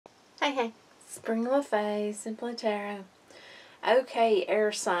Hey, Spring LaFay, Simply Tarot. Okay,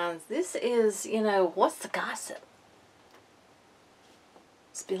 air signs. This is, what's the gossip?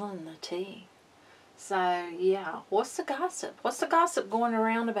 Spilling the tea. So, yeah, what's the gossip? What's the gossip going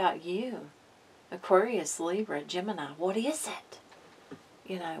around about you? Aquarius, Libra, Gemini. What is it?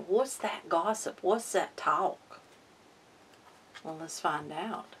 What's that gossip? What's that talk? Well, let's find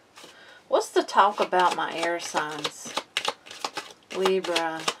out. What's the talk about my air signs?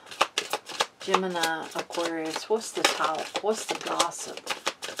 Libra, Gemini, Aquarius. What's the talk? What's the gossip?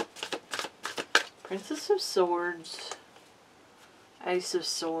 Princess of Swords, Ace of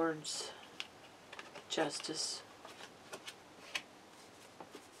Swords, Justice.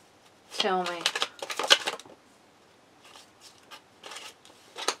 Tell me.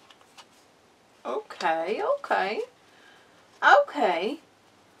 Okay.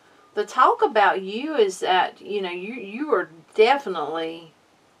 The talk about you is that, you are definitely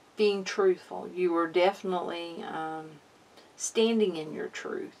being truthful. You are definitely standing in your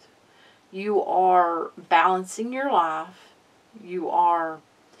truth. You are balancing your life. You are,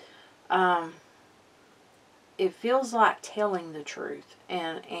 it feels like telling the truth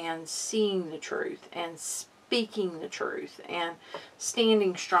and seeing the truth and speaking the truth and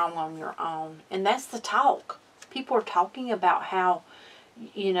standing strong on your own. And that's the talk. People are talking about how,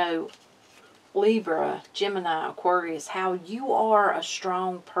 Libra, Gemini, Aquarius, how you are a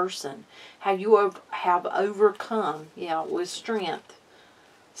strong person, how you have overcome, with strength,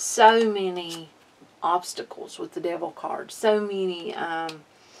 so many obstacles with the Devil card, so many,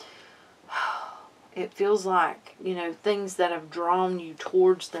 it feels like, things that have drawn you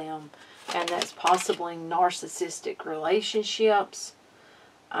towards them, and that's possibly narcissistic relationships.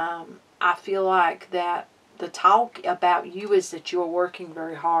 I feel like that the talk about you is that you're working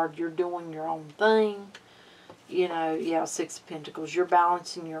very hard. You're doing your own thing. Six of Pentacles. You're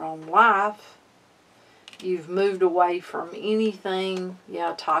balancing your own life. You've moved away from anything,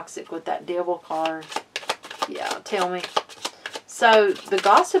 toxic with that Devil card. Tell me. So, the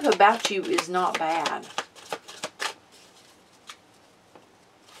gossip about you is not bad.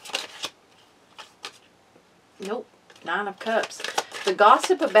 Nope. Nine of Cups. The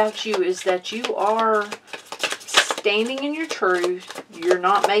gossip about you is that you are standing in your truth. You're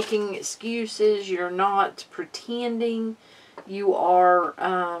not making excuses. You're not pretending. You are,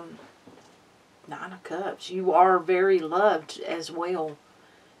 Nine of Cups. You are very loved as well.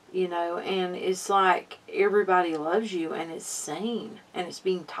 And it's like everybody loves you and it's seen and it's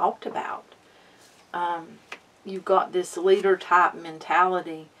being talked about. You've got this leader type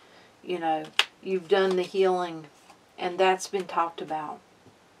mentality. You've done the healing and that's been talked about.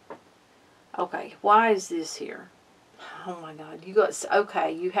 Okay, why is this here? Oh my God,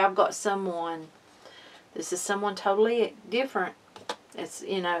 you have got someone, this is someone totally different. It's,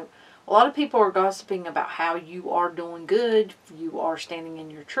 a lot of people are gossiping about how you are doing good, you are standing in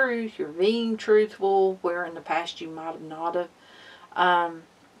your truth, you're being truthful, where in the past you might have not have.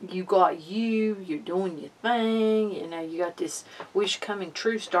 You're doing your thing, you got this wish coming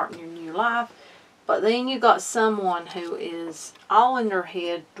true, starting your new life. But then you got someone who is all in their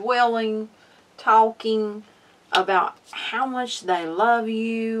head, dwelling, talking about how much they love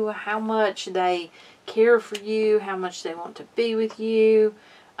you, how much they care for you, how much they want to be with you.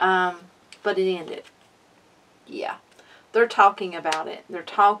 But it ended. Yeah. They're talking about it.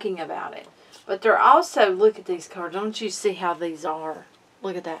 But they're also, look at these cards. Don't you see how these are?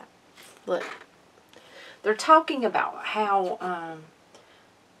 Look at that. Look. They're talking about how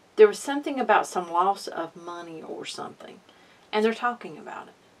there was something about some loss of money or something. And they're talking about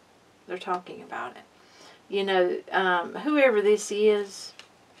it. Whoever this is,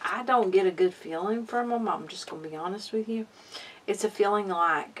 I don't get a good feeling from them. I'm just going to be honest with you. It's a feeling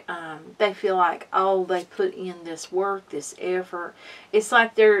like they feel like, oh, they put in this work, this effort. It's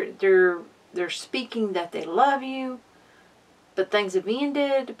like they're speaking that they love you, but things have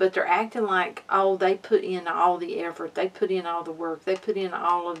ended, but they're acting like, oh, they put in all the effort, they put in all the work, they put in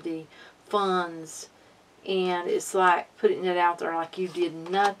all of the funds, and it's like putting it out there like you did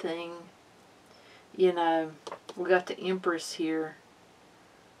nothing. We got the Empress here.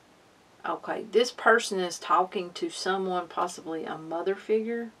 Okay, this person is talking to someone, possibly a mother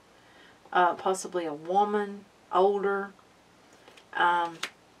figure, possibly a woman, older, and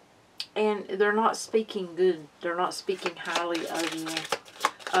they're not speaking good. They're not speaking highly of you.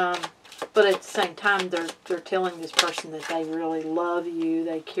 But at the same time, they're telling this person that they really love you,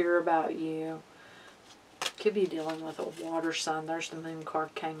 they care about you. Could be dealing with a water sign. There's the Moon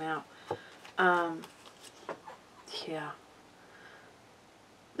card came out.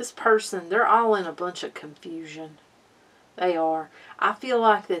 This person, they're all in a bunch of confusion. They are. I feel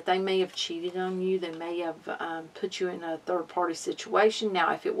like that they may have cheated on you. They may have put you in a third-party situation.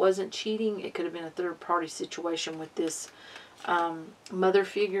 Now, if it wasn't cheating, it could have been a third-party situation with this mother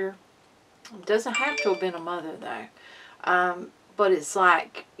figure. It doesn't have to have been a mother, though. But it's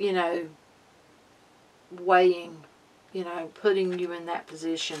like, you know, weighing, you know, putting you in that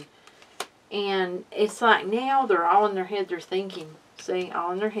position. And it's like now they're all in their head, they're thinking. See,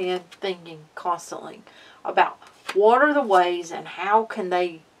 all in their head, thinking constantly about what are the ways and how can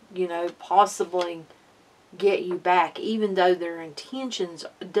they, you know, possibly get you back, even though their intentions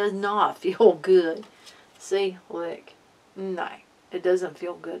does not feel good. See, look, no, it doesn't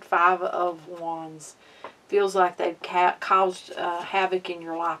feel good. 5 of Wands. Feels like they've caused havoc in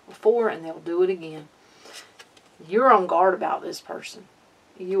your life before, and they'll do it again. You're on guard about this person.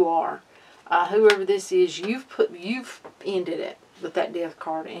 You are. Whoever this is, you've ended it with that Death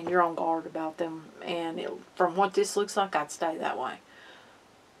card, and you're on guard about them. And from what this looks like, I'd stay that way.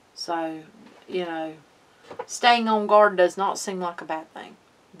 So, you know, staying on guard does not seem like a bad thing.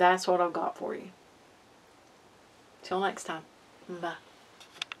 That's what I've got for you. Till next time. Bye.